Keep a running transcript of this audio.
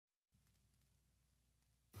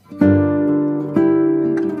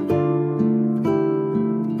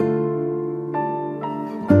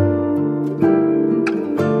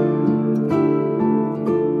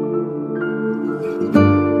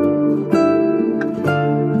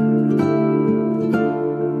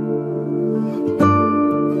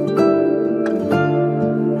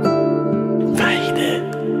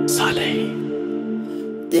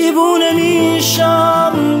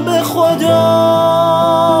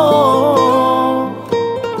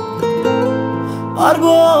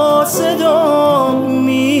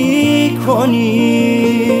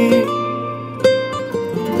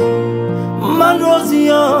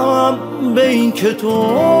که تو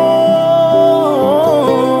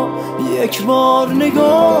یک بار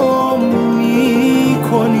نگاه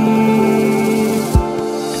میکنی،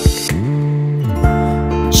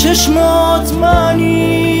 چشمات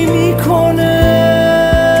معنی میکنه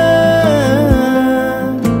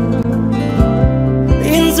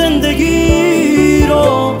این زندگی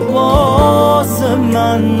رو واسه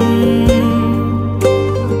من.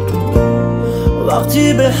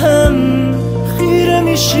 وقتی به هم خیره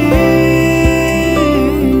میشی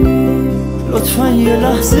لطفاً یه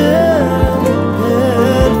لحظه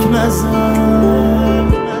پلک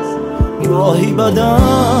نزن. گاهی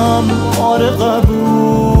بدم آره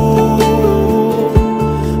قبول،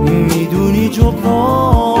 میدونی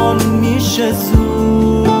جبران میشه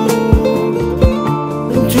زود.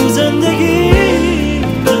 تو زندگی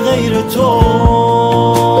به غیر تو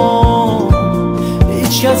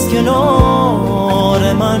هیچ کس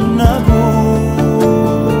کنار من نبود.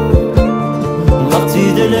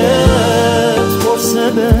 وقتی دلت پرسه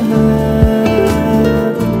بهم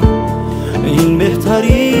این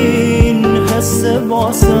بهترین حس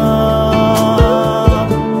واسم،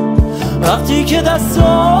 وقتی که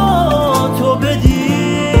دستاتو بدی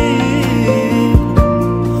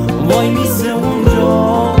وای میسه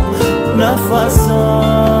اونجا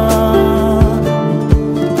نفسم.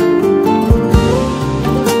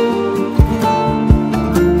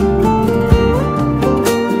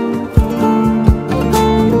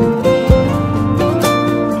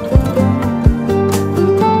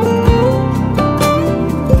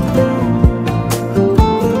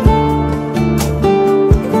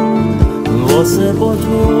 واسه با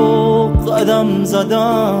تو قدم زدن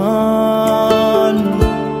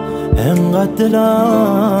انقدر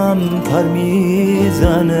دلم پر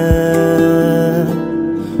میزنه.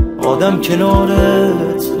 آدم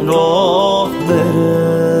کنارت راه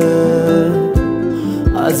بره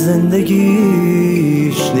از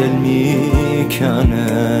زندگیش دل میکنه.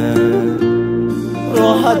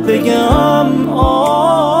 راحت بگم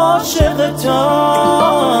عاشقتم،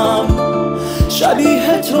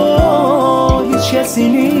 شبیه تو هیچ کسی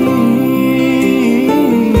نیست.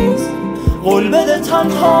 قول بده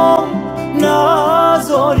تنها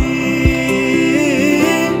نذاری،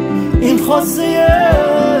 این خواسته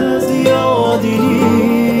زیادی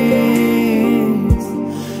نیست،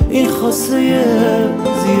 این خواسته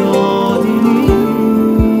زیادی نیست.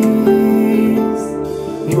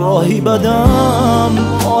 گاهی بدم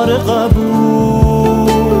آره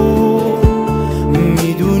قبول،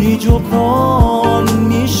 میدونی جبران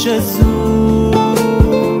میشه زود.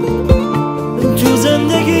 تو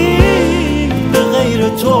زندگی به غیر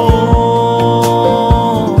تو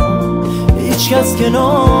هیچ کس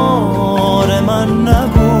کنار من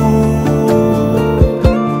نبود.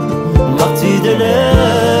 وقتی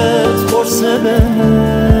دلت پرسه بهم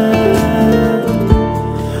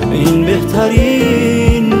این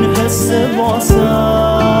بهترین حس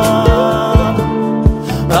واسم،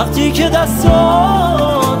 وقتی که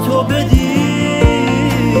دستاتو بدی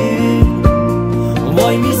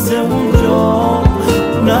وای میسه اونجا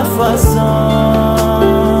نفسم.